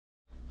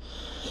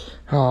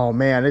Oh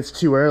man, it's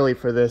too early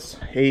for this.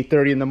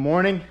 8:30 in the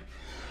morning.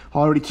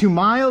 Already 2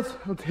 miles.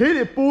 Let's hit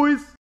it, boys.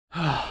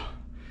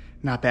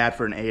 Not bad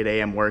for an 8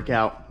 a.m.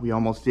 workout. We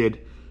almost did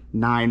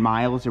 9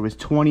 miles. There was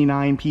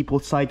 29 people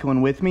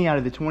cycling with me. Out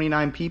of the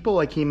 29 people,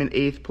 I came in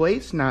 8th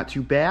place. Not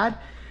too bad.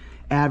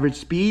 Average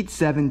speed,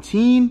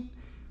 17.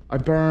 I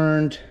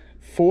burned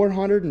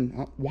 400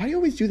 and... Why do you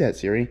always do that,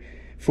 Siri?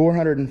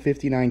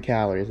 459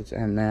 calories. Let's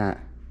end that.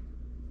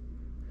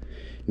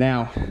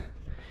 Now,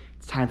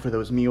 it's time for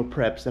those meal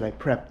preps that I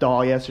prepped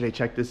all yesterday.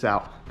 Check this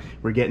out.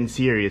 We're getting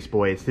serious,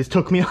 boys. This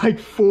took me like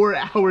 4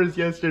 hours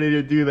yesterday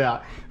to do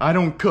that. I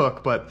don't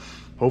cook, but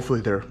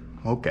hopefully they're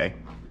okay.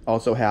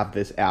 Also have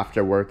this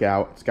after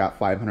workout. It's got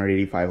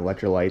 585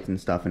 electrolytes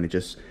and stuff, and it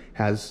just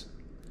has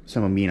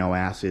some amino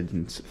acids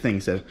and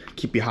things to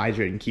keep you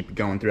hydrated and keep you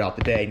going throughout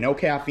the day. No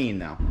caffeine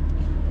though.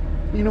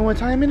 You know what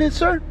time it is,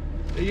 sir?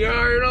 You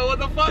already know what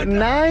the fuck.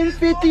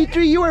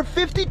 9:53. You are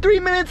 53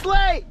 minutes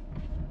late.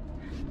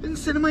 Been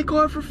sitting in my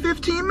car for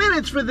 15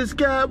 minutes for this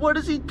guy. What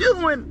is he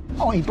doing?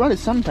 Oh, he brought his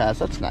sun pass.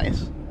 That's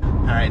nice.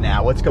 All right,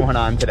 now what's going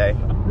on today?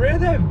 Remember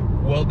that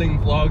welding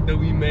vlog that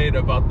we made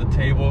about the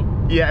table?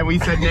 Yeah, and we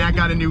said Nat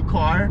got a new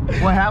car.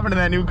 What happened to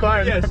that new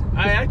car? Yes,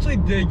 I actually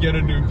did get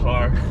a new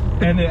car,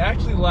 and it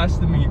actually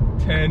lasted me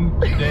 10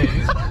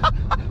 days.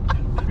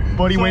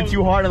 But he went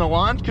too hard on the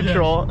launch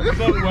control. Yeah.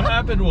 So what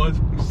happened was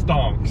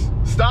stonks.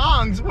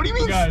 Stonks? What do you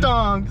mean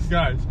stonks?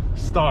 Guys,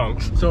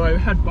 stonks. So I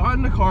had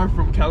bought a car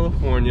from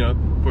California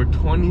for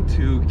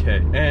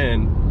 $22K,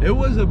 and it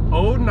was a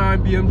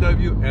 09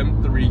 BMW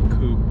M3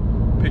 coupe.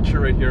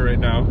 Picture right here, right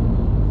now.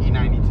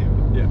 E92.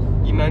 Yeah,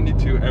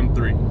 E92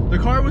 M3. The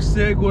car was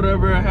sick,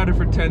 whatever. I had it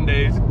for 10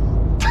 days.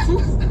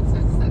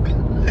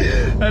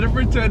 Had it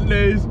for 10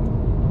 days.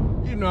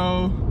 You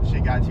know.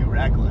 Shit got too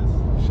reckless.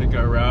 Shit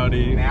got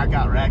rowdy. Nat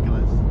got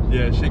reckless.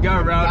 Yeah, shit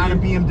got rowdy. Got a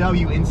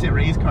BMW instant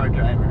race car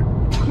driver.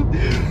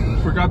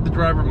 Forgot the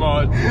driver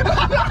mod.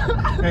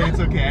 Hey, it's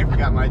okay. I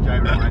forgot my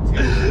driver mod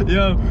too.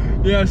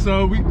 Yeah.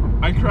 So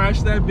I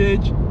crashed that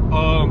bitch.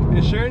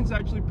 Insurance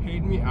actually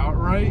paid me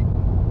outright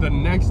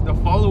the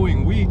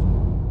following week,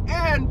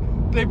 and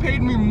they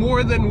paid me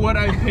more than what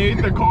I paid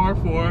the car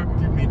for.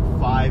 Dude made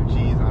 5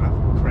 G's on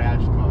a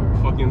crashed car.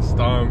 Fucking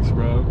stonks,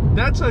 bro.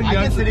 That's how you. I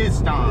guess it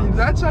is stonks.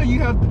 That's how you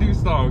have to do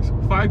stonks.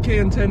 5K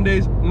in 10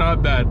 days,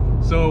 not bad.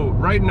 So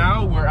right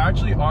now we're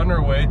actually on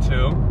our way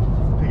to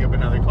pick up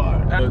another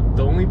car.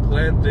 The only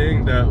planned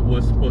thing that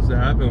was supposed to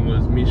happen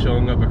was me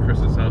showing up at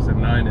Chris's house at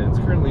 9, and it's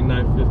currently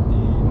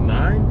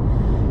 9:59.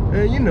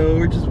 And you know,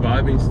 we're just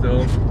vibing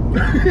still.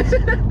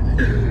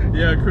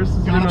 Yeah, Chris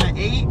is got up at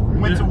 8,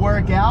 went to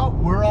work out.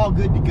 We're all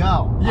good to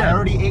go. Yeah. I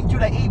already ate,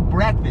 dude. I ate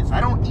breakfast.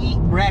 I don't eat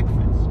breakfast.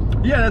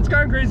 Yeah, that's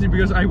kind of crazy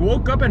because I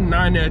woke up at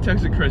 9 and I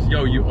texted Chris,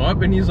 yo, you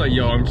up? And he's like,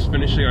 yo, I'm just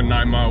finishing a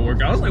 9-mile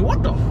workout. I was like,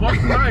 what the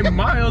fuck, 9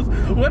 miles?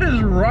 What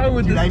is wrong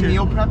with this kid? I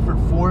meal prepped for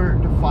 4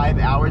 to 5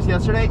 hours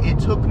yesterday. It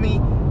took me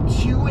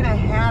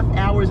 2.5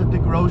 hours at the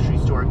grocery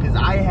store because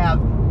I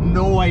have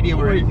no idea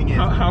where anything is.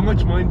 How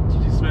much money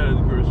did you spend at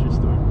the grocery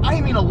store? I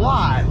mean a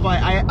lot,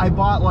 but I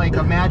bought like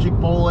a magic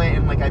bullet,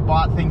 and like I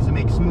bought things to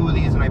make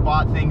smoothies, and I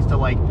bought things to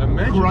like a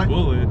magic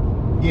bullet.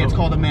 Yeah, it's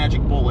called a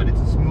magic bullet. It's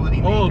a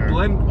smoothie maker.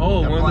 One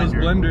of those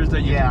blenders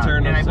that you can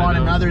turn. And I bought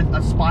a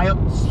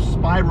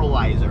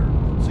spiralizer,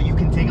 so you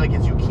can take like a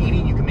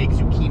zucchini, you can make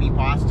zucchini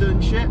pasta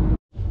and shit.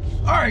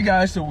 All right,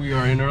 guys, so we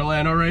are in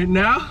Orlando right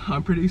now.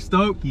 I'm pretty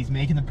stoked. He's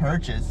making the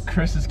purchase.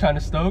 Chris is kind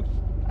of stoked.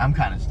 I'm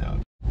kind of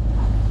stoked.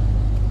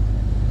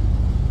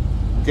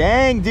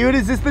 Dang, dude,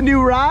 is this the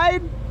new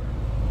ride?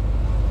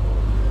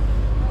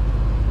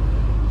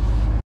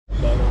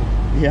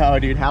 Yo,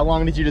 dude, how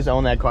long did you just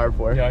own that car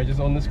for? Yeah, I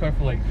just owned this car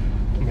for like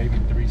maybe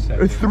 3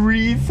 seconds.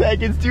 3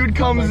 seconds, dude,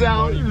 comes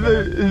out.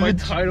 My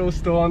title's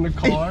still on the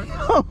car.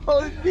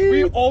 Oh, dude.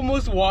 We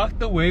almost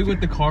walked away with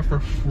the car for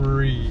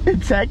free.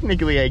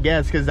 Technically, I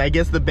guess, because I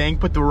guess the bank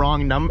put the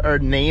wrong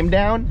name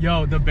down.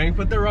 Yo, the bank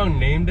put the wrong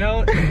name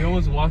down, and we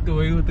almost walked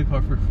away with the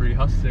car for free.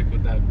 How sick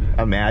would that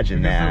be?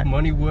 Imagine because that. The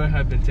money would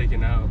have been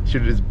taken out.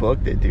 Should have just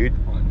booked it, dude.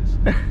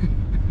 Honestly.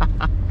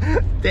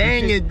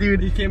 Dang it,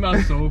 dude. He came out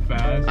so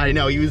fast. I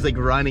know, he was like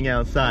running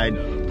outside.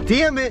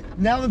 Damn it,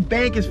 now the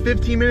bank is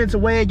 15 minutes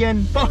away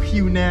again. Fuck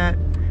you, Nat.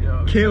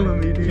 Yo, killing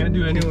me, dude. Can't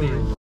do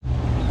anything.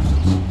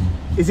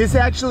 Is this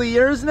actually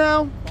yours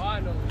now?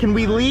 Finally. Can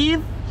we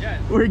leave?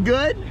 Yes. We're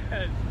good?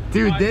 Yes.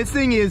 Dude, this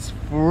thing is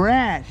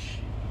fresh.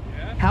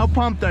 Yeah? How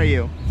pumped are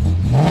you?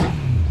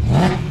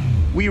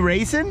 We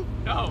racing?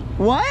 No.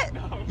 What?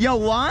 No. Yo,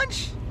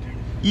 launch?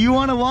 You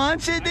want to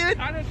launch it, dude? I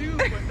kind of do,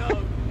 but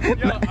no.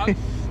 Yo, I'm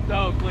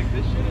stoked. Like,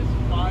 this shit is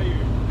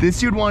fire. This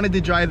dude wanted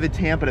to drive the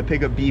Tampa to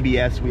pick up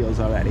BBS wheels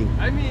already.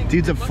 I mean,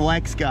 dude's a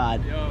flex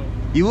god. Yo,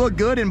 you look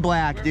good in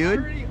black, dude.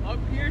 We're already up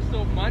here,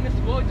 so might as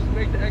well just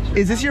make the extra.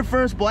 Is this your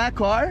first black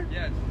car?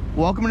 Yes.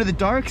 Welcome to the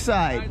dark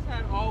side. I just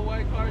had all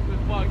white cars, but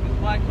fuck, this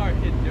black car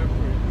hit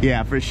different.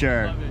 Yeah, for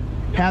sure. Love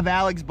it. Have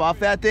Alex buff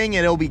that thing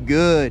and it'll be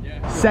good.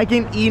 Yeah.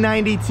 Second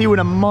E92 in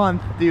a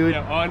month, dude.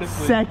 Yeah,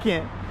 honestly.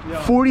 Second.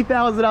 Yeah.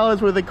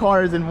 $40,000 worth of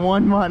cars in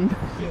 1 month.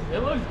 It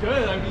looks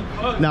good. I mean,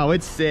 fuck. No,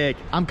 it's sick.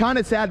 I'm kind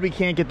of sad we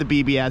can't get the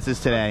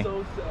BBSs today.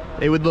 So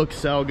sad. It would look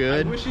so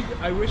good.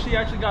 I wish he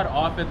actually got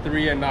off at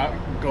 3 and not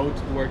go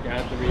to work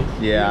at 3. Yeah.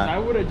 Because I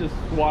would have just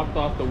swapped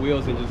off the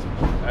wheels and just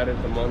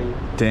added the money.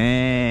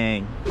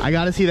 Dang. I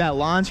got to see that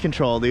launch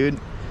control, dude.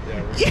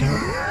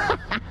 Yeah,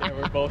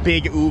 we're both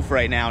Big oof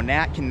right now.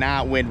 Nat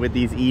cannot win with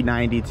these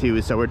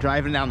E92s. So we're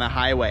driving down the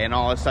highway and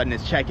all of a sudden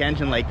his check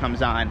engine light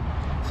comes on.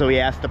 So he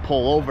has to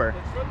pull over.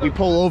 We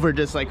pull over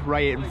just like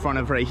right in front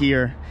of right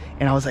here.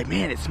 And I was like,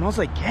 man, it smells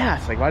like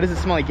gas. Like, why does it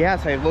smell like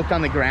gas? I looked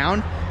on the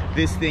ground.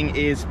 This thing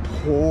is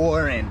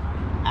pouring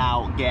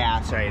out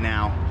gas right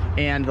now.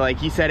 And like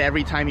he said,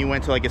 every time he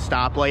went to like a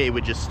stoplight, it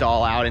would just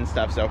stall out and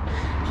stuff. So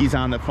he's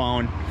on the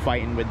phone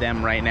fighting with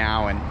them right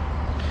now. And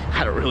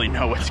I don't really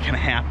know what's gonna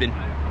happen.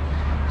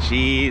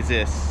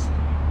 Jesus.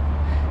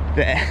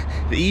 The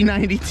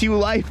E92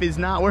 life is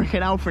not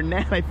working out for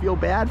Nat. I feel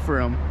bad for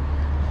him.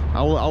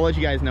 I'll let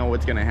you guys know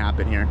what's gonna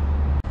happen here.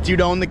 Dude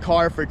owned the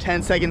car for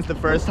 10 seconds the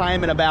first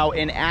time and about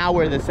an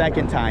hour the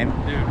second time.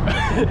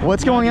 Dude.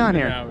 What's going on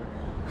here?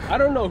 I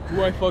don't know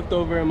who I fucked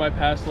over in my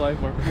past life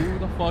or who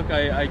the fuck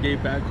I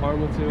gave bad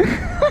karma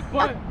to.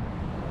 But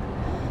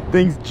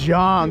thing's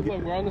junk.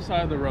 Look, we're on the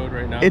side of the road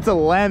right now. It's a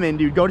lemon,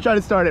 dude. Go try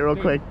to start it real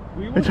quick.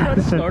 We will try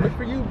to start it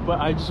for you,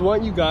 but I just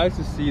want you guys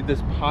to see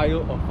this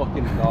pile of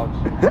fucking dog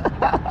shit.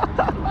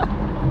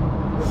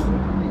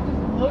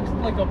 It looks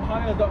like a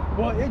pile of dog.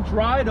 Well, it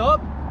dried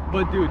up,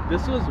 but dude,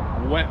 this was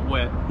wet.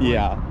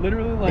 Yeah.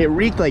 Literally like... It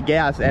reeked like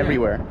gas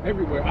everywhere.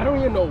 Everywhere. I don't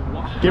even know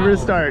why. Give her a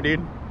start,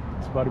 dude.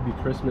 It's about to be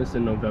Christmas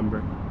in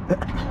November.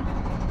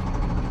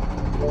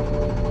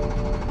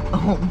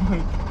 Oh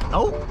my...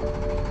 Oh!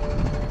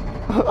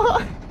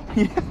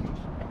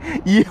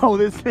 Yo,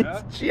 this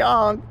thing's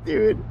junk,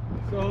 dude.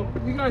 So,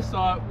 you guys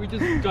saw it. We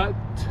just got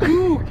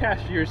 2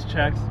 cashier's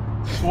checks.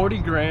 40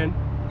 grand.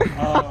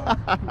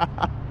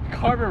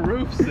 Carbon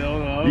roof still,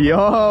 though.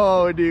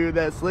 Yo, dude,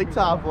 that slick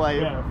top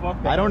light. Yeah,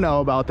 fuck that. I don't know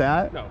about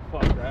that. No,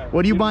 fuck that.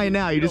 What are you buying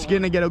now? You just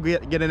gonna get an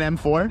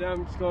M4?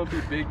 I'm just gonna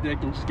be big dick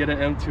and just get an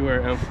M2 or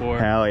M4.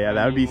 Hell yeah,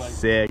 that would be like,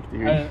 sick,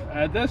 dude.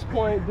 At this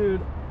point, dude.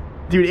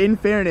 Dude, in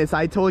fairness,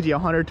 I told you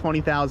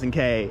 120,000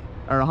 K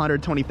or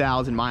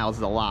 120,000 miles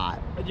is a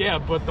lot. Yeah,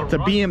 but it's a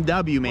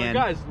BMW, man.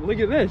 Well, guys, look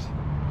at this.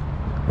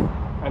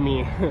 I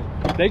mean,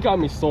 they got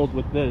me sold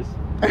with this.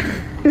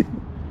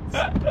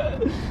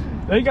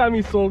 They got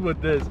me sold with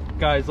this,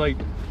 guys. Like,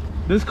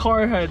 this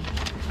car had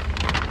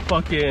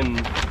fucking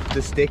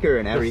the sticker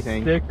and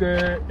everything. The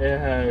sticker. It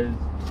has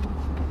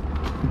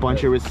a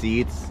bunch of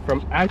receipts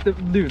from Active.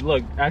 Dude,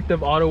 look,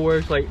 Active Auto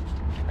Works, like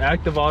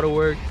Active Auto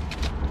Works.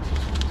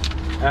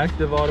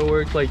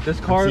 Like this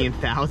car. I'm seeing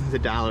thousands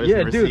of dollars. Yeah,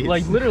 in receipts. dude.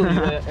 Like literally,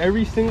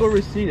 every single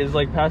receipt is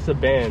like past a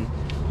band.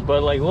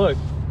 But like, look,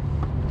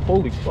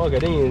 holy fuck! I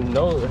didn't even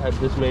know it had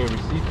this many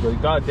receipts.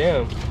 But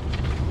goddamn.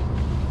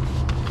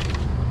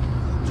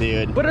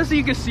 Dude. But as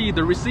you can see,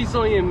 the receipts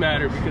don't even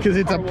matter because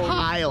it's a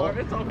pile.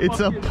 It's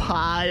a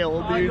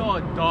pile, dude.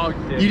 Dog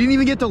shit. You didn't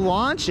even get to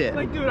launch it.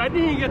 Like, dude, I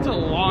didn't even get to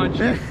launch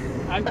it.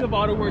 Active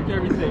Auto Work,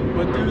 everything.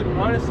 But dude,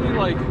 honestly,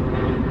 like,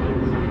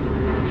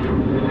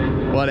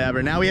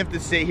 whatever. Now we have to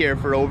sit here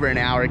for over an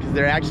hour because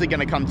they're actually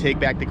gonna come take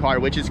back the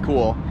car, which is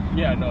cool.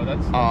 Yeah, no,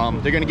 that's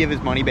they're gonna give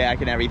his money back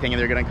and everything, and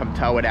they're gonna come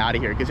tow it out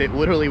of here because it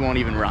literally won't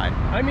even run.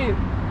 I mean,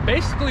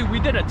 basically, we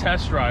did a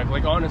test drive.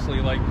 Like, honestly,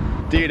 like.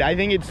 Dude, I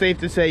think it's safe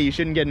to say you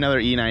shouldn't get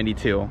another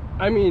E92.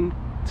 I mean,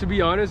 to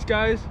be honest,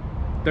 guys,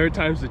 3rd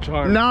time's the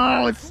charm.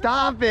 No,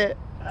 stop it.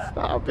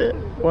 Stop it.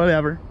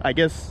 Whatever. I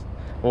guess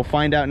we'll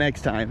find out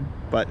next time.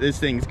 But this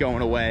thing's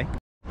going away.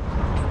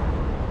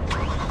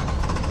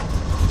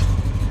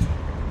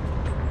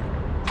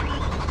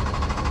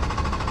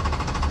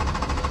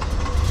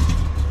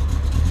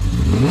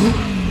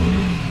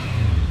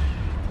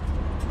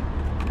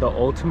 The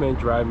ultimate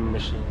driving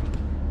machine.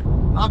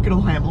 Not gonna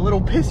lie, I'm a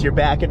little pissed you're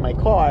back in my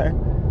car.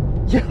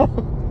 Yo. I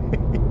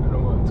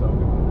don't want to talk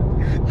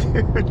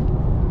about it.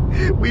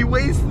 Dude, we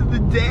wasted the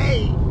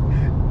day.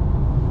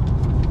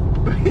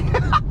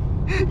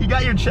 You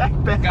got your check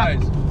back.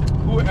 Guys,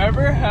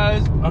 whoever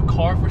has a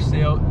car for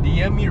sale,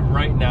 DM me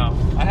right now.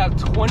 I have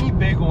 20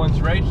 big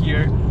ones right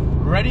here,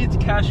 ready to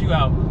cash you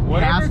out.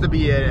 Whatever. It has to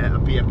be a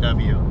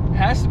BMW.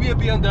 Has to be a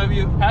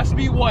BMW, has to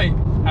be white,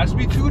 has to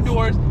be 2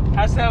 doors,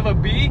 has to have a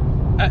B,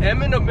 an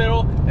M in the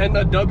middle, and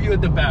a W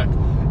at the back.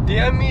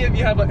 DM me if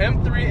you have an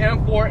M3,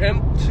 M4,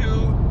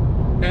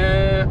 M2,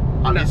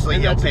 and obviously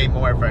you'll pay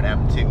more for an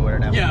M2 or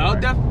an M4. Yeah,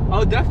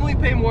 I'll definitely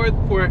pay more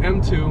for an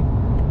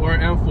M2 or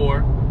an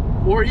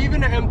M4 or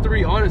even an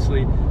M3.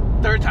 Honestly,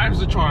 3rd time's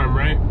the charm,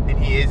 right? And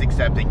he is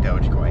accepting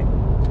Dogecoin.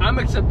 I'm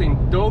accepting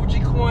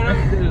Dogecoin, I'm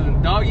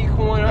accepting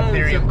Doggycoin,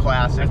 Ethereum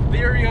Classic,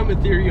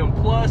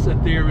 Ethereum Plus,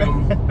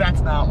 Ethereum.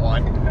 That's not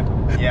one.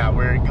 Yeah,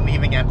 we're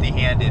leaving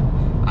empty-handed.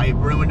 I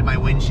ruined my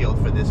windshield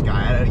for this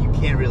guy. You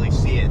can't really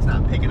see it. It's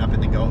not picking up in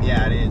the go.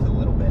 Yeah, it is a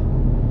little bit.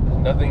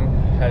 Nothing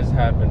has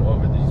happened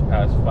over these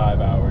past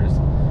 5 hours.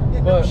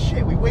 Yeah, but no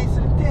shit. We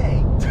wasted a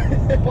day.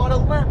 Bought a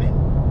lemon.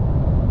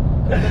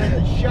 Could have been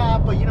at the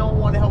shop, but you don't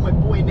want to help my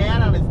boy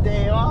Nat on his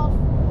day off.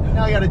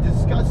 Now I got a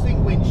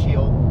disgusting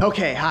windshield.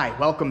 Okay, hi,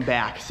 welcome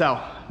back. So,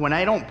 when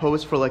I don't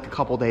post for like a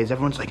couple days,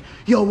 everyone's like,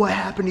 yo, what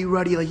happened to you,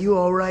 Ruddy? Like, you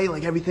all right?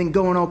 Like, everything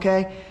going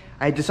okay?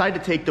 I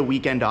decided to take the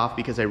weekend off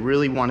because I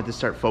really wanted to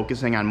start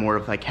focusing on more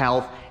of like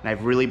health, and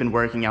I've really been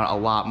working out a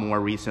lot more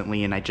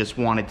recently, and I just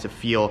wanted to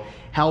feel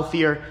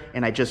healthier,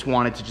 and I just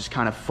wanted to just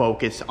kind of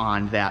focus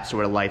on that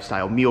sort of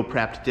lifestyle. Meal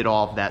prepped, did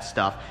all of that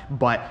stuff.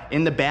 But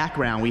in the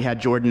background, we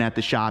had Jordan at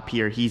the shop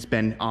here. He's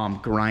been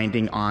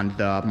grinding on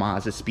the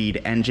Mazda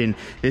Speed engine.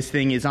 This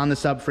thing is on the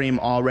subframe,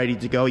 all ready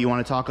to go. You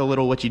want to talk a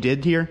little what you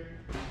did here?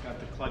 Got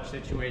the clutch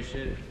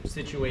situated.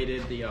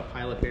 The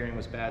pilot bearing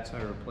was bad, so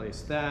I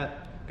replaced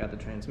that. Got the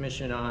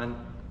transmission on,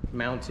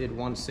 mounted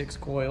 1.6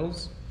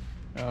 coils.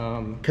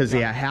 Because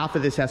yeah, half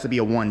of this has to be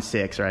a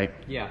 1.6, right?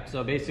 Yeah,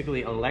 so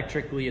basically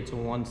electrically it's a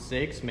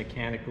 1.6,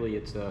 mechanically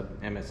it's a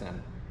MSN.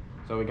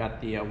 So we got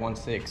the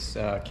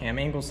 1.6 cam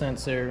angle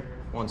sensor,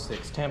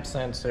 1.6 temp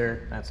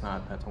sensor. That's a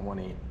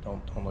 1.8.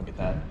 Don't look at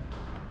that.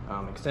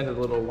 Extended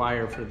little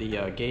wire for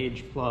the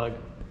gauge plug.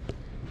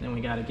 Then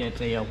we got to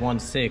get a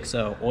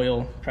 1.6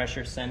 oil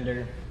pressure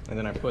sender, and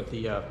then I put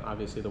the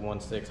obviously the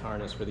 1.6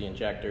 harness for the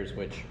injectors,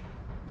 which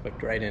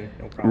clicked right in,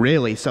 no problem.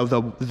 Really? So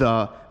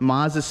the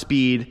Mazda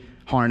Speed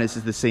harness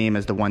is the same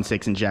as the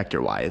 1.6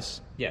 injector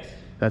wise? Yes.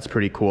 That's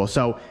pretty cool.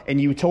 So, and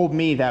you told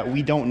me that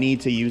we don't need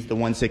to use the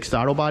 1.6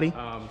 throttle body?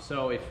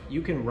 So if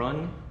you can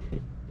run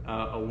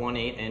a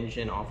 1.8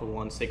 engine off a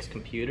 1.6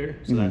 computer,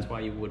 so that's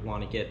why you would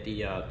want to get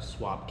the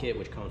swap kit,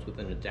 which comes with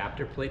an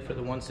adapter plate for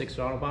the 1.6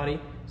 throttle body,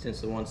 since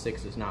the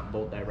 1.6 does not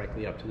bolt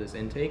directly up to this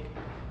intake.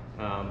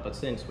 But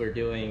since we're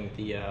doing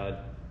the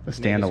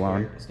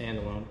standalone,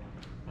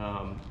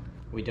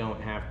 we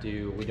don't have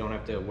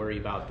to worry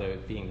about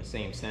being the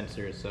same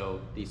sensors,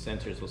 so these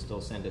sensors will still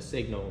send a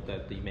signal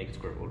that the Make It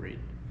Squirt will read.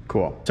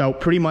 Cool. So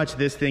pretty much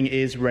this thing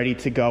is ready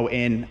to go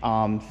in.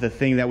 The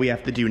thing that we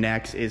have to do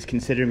next is,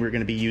 considering we're going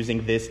to be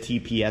using this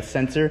TPS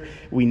sensor,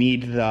 we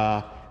need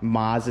the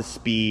Mazda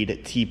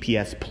Speed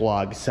TPS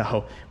plug.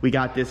 So we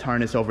got this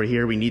harness over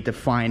here. We need to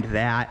find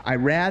that.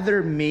 I'd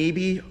rather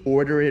maybe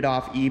order it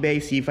off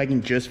eBay, see if I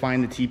can just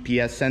find the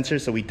TPS sensor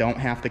so we don't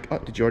have to... Oh,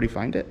 did you already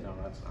find it? No,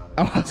 that's not it.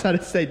 I was about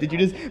to say, did you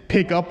just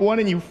pick up one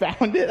and you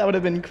found it? That would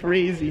have been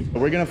crazy.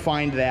 We're gonna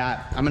find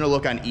that. I'm gonna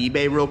look on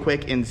eBay real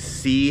quick and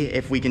see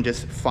if we can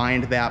just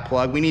find that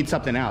plug. We need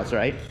something else,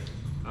 right?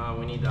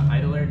 We need the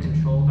idle air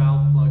control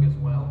valve plug as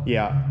well.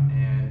 Yeah.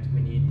 And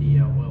we need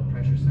the oil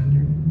pressure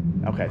sender.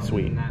 Okay,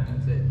 sweet.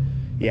 That's it.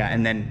 Yeah,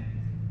 and then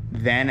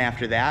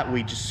after that,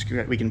 we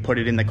can put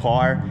it in the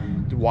car,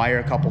 wire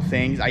a couple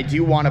things. I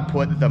do want to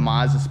put the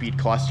Mazda Speed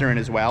cluster in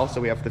as well,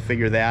 so we have to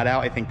figure that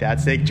out. I think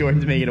that's sick.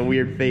 Jordan's making a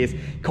weird face.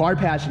 Car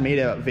Passion made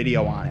a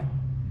video on it.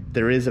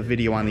 There is a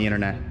video on the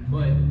internet.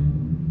 Put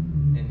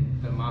in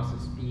the Mazda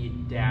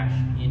Speed dash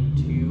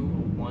into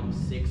a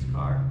 1.6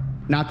 car.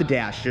 Not the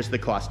dash, just the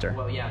cluster.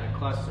 Well, yeah, the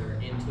cluster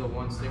into a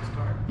 1.6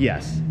 car.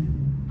 Yes.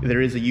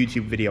 There is a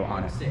YouTube video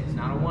on it. 1.6,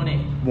 not a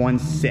 1.8.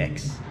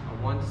 1.6. A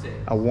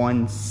 1.6. A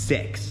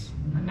 1.6.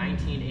 A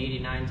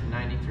 1989 to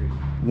 93.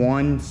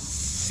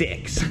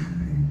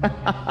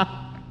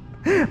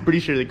 1.6. Pretty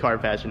sure the Car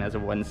Passion has a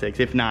 1.6.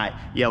 If not,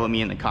 yell at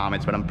me in the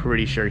comments, but I'm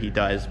pretty sure he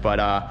does. But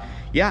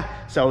yeah,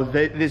 so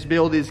this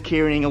build is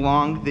carrying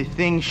along. The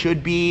thing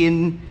should be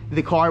in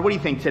the car. What do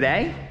you think,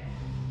 today?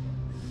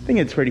 I think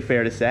it's pretty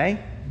fair to say. I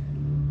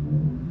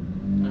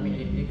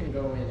mean, it can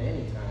go in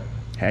anytime.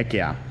 Heck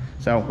yeah.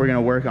 So we're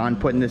gonna work on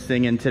putting this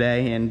thing in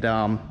today, and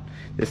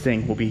this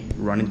thing will be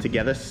running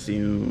together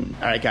soon.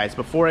 All right, guys,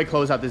 before I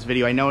close out this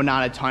video, I know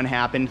not a ton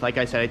happened. Like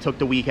I said, I took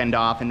the weekend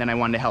off, and then I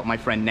wanted to help my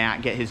friend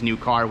Nat get his new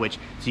car, which,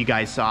 as you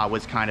guys saw,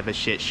 was kind of a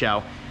shit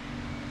show.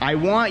 I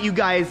want you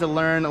guys to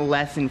learn a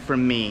lesson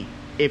from me.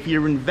 If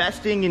you're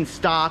investing in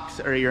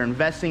stocks or you're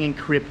investing in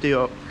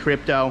crypto,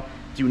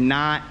 do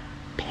not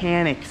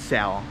panic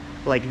sell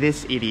like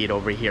this idiot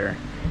over here.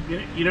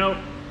 You know,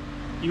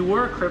 you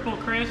were Cripple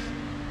Chris,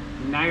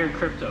 now you're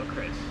Crypto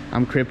Chris.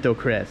 I'm Crypto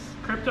Chris.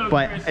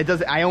 But it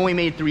doesn't. I only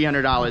made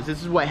 $300.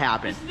 This is what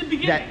happened. This is the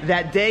beginning.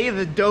 That day of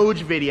the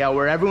Doge video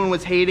where everyone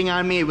was hating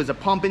on me, it was a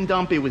pump and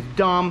dump, it was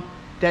dumb.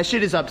 That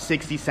shit is up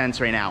 60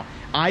 cents right now.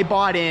 I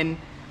bought in,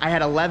 I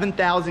had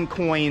 11,000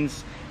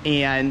 coins,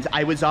 and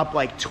I was up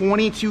like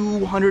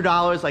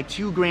 $2,200, like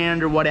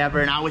 $2,000 or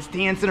whatever, and I was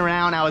dancing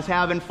around, I was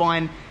having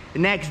fun. The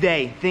next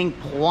day, thing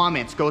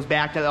plummets, goes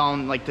back to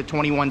like the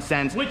 21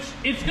 cents. Which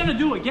it's gonna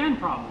do again,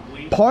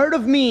 probably. Part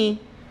of me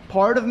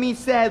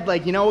said,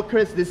 like, you know what,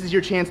 Chris, this is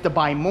your chance to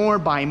buy more,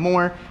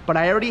 but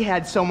I already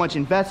had so much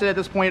invested at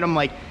this point. I'm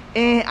like,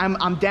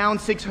 I'm down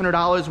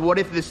 $600. What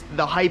if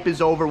the hype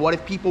is over? What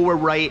if people were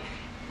right?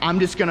 I'm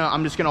just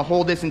gonna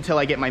hold this until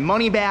I get my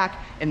money back,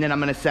 and then I'm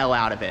gonna sell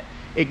out of it.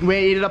 It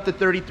made it up to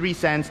 33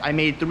 cents. I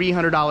made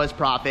 $300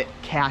 profit,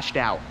 cashed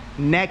out.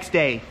 Next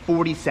day,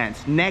 40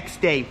 cents. Next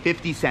day,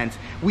 50 cents.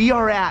 We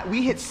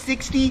hit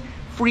 60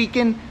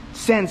 freaking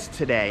cents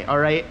today, all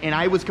right? And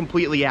I was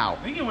completely out.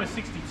 I think it was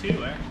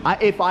 62,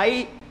 actually.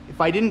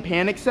 If I didn't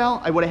panic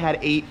sell, I would have had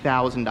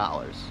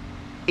 $8,000.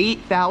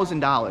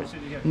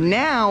 $8,000.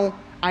 Now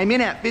I'm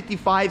in at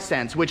 55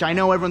 cents, which I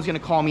know everyone's gonna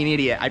call me an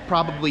idiot. I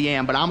probably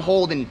am, but I'm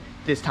holding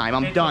this time.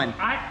 I'm done.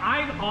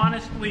 I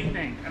honestly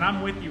think, and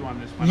I'm with you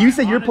on this one. You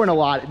said you're putting a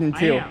lot in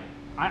too. I am.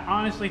 I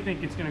honestly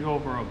think it's gonna go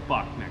over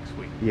 $1 next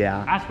week.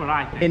 Yeah. That's what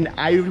I think. And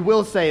I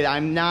will say that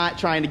I'm not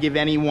trying to give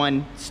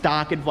anyone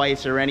stock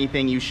advice or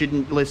anything. You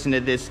shouldn't listen to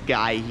this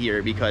guy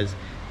here because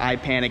I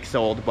panic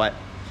sold, but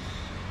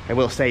I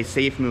will say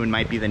Safe Moon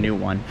might be the new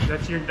one.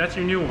 That's your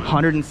new one.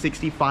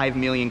 165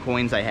 million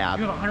coins I have.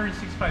 You have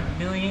 165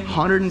 million?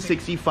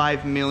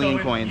 165 million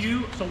coins.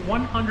 So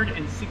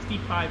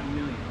 165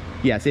 million.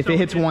 Yes, if it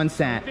hits 1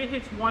 cent. If it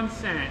hits 1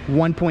 cent.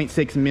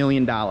 $1.6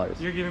 million.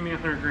 You're giving me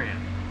 100 grand.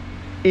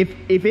 If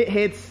it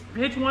hits... If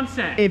it hits 1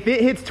 cent. If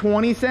it hits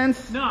 20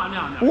 cents? No.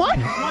 What?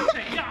 1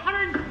 cent.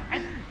 Yeah,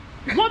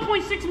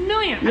 1.6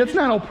 million. That's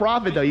not a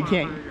profit though, you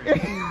can't...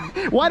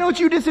 Why don't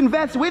you just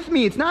invest with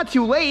me? It's not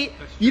too late.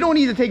 You don't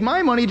need to take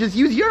my money, just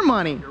use your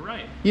money. You're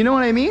right. You know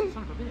what I mean?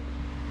 Son of a bitch.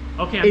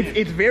 Okay,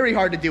 it's very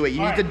hard to do it.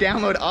 You need to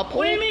download Uphold.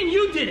 What do you mean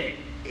you did it?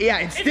 Yeah,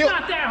 it's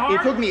not that hard.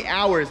 It took me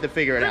hours to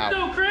figure it out.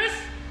 Crypto Chris?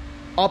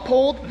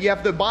 Uphold, you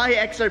have to buy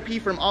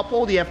XRP from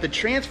Uphold, you have to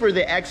transfer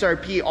the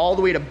XRP all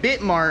the way to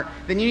Bitmart,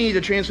 then you need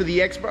to transfer the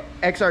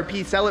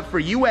XRP, sell it for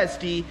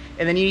USD,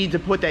 and then you need to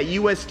put that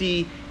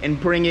USD and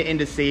bring it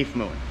into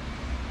SafeMoon.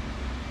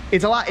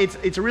 It's a lot,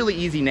 it's really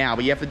easy now,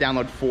 but you have to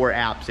download 4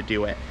 apps to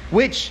do it,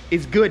 which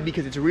is good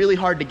because it's really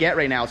hard to get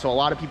right now, so a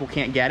lot of people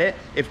can't get it.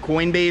 If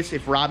Coinbase,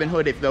 if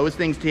Robinhood, if those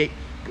things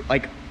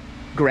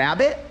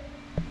grab it,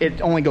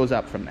 it only goes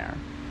up from there.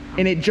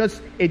 And it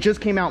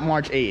just came out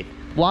March 8th.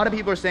 A lot of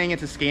people are saying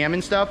it's a scam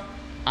and stuff.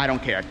 I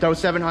don't care. Throw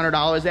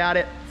 $700 at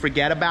it,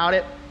 forget about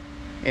it,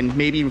 and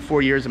maybe in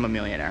 4 years I'm a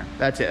millionaire.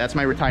 That's it. That's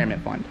my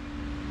retirement fund.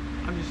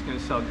 I'm just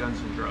gonna sell guns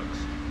and drugs.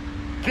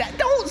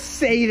 Don't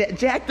say that.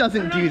 Jack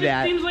doesn't do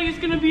that. It seems like it's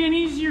gonna be an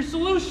easier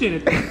solution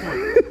at this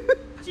point.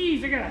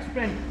 Jeez, I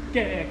gotta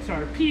get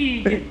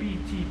XRP, get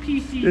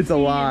BTPC. It's a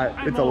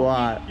lot. It's a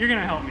lot. You're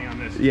gonna help me on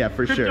this. Yeah,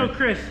 for sure. Crypto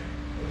Chris,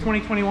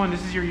 2021.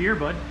 This is your year,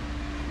 bud.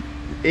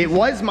 It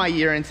was my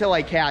year until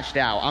I cashed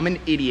out. I'm an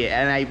idiot,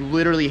 and I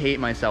literally hate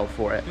myself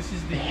for it. This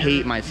is the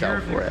hate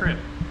myself for it.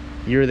 Crypt.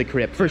 You're the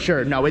crypt, for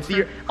sure. No, it's the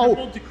year.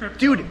 Oh,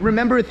 dude,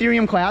 remember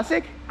Ethereum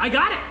Classic? I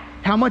got it.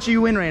 How much are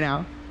you in right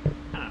now?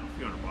 I don't know, a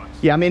few $100.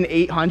 Yeah, I'm in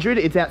 800.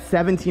 It's at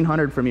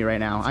 1,700 for me right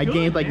now. I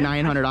gained like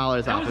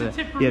 $900 off of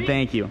it. Yeah,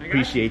 thank you.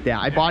 Appreciate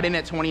that. I bought in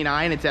at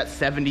 29. It's at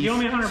 $70.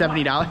 Yo,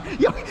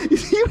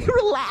 you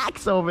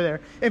relax over there.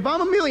 If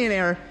I'm a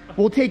millionaire,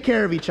 we'll take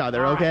care of each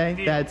other, okay?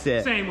 Right, that's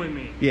it. Same with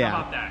me. Yeah. How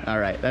about that? All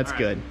right, that's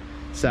good.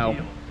 So,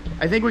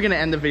 I think we're gonna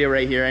end the video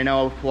right here. I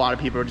know a lot of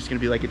people are just gonna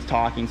be like, it's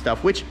talking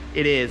stuff, which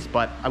it is,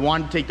 but I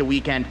wanted to take the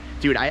weekend.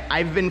 Dude,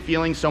 I've been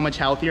feeling so much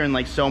healthier and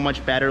like so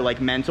much better, like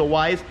mental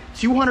wise.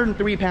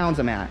 203 pounds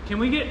I'm at. Can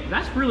we get,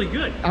 that's really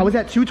good. I was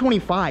at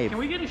 225. Can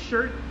we get a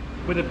shirt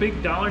with a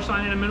big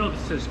 $sign in the middle that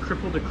says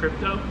cripple to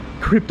crypto?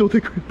 Crypto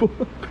to cripple.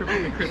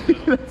 Cripple to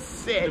crypto. That's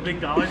sick. The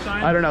big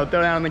 $sign? I don't know.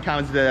 Throw down in the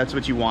comments if that's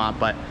what you want.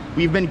 But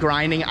we've been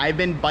grinding. I've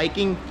been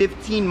biking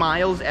 15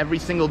 miles every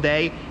single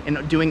day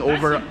and doing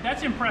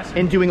that's impressive.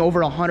 And doing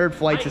over 100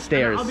 flights of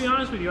stairs. I'll be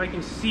honest with you, I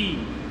can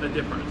see the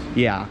difference.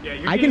 Yeah.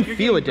 I can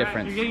feel a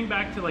difference. You're getting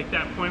back to like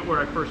that point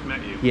where I first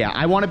met you. Yeah,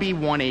 I want to be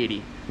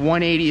 180.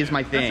 180 is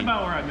my thing. That's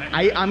about where I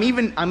met you.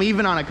 I'm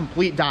even on a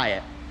complete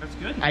diet. That's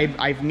good.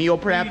 I've meal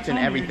prepped and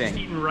everything. You're just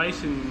eating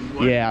rice and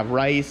what? Yeah,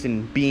 rice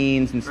and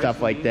beans and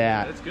stuff like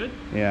that. That's good.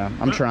 Yeah,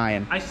 I'm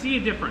trying. I see a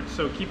difference,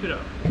 so keep it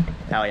up.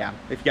 Hell yeah.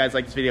 If you guys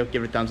like this video,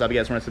 give it a thumbs up. If you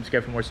guys want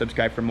to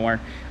subscribe for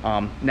more.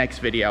 Next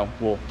video,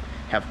 we'll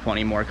have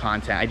plenty more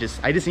content. I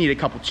just need a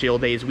couple chill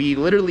days. We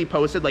literally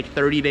posted like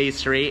 30 days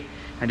straight.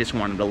 I just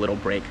wanted a little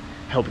break.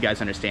 I hope you guys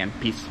understand.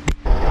 Peace.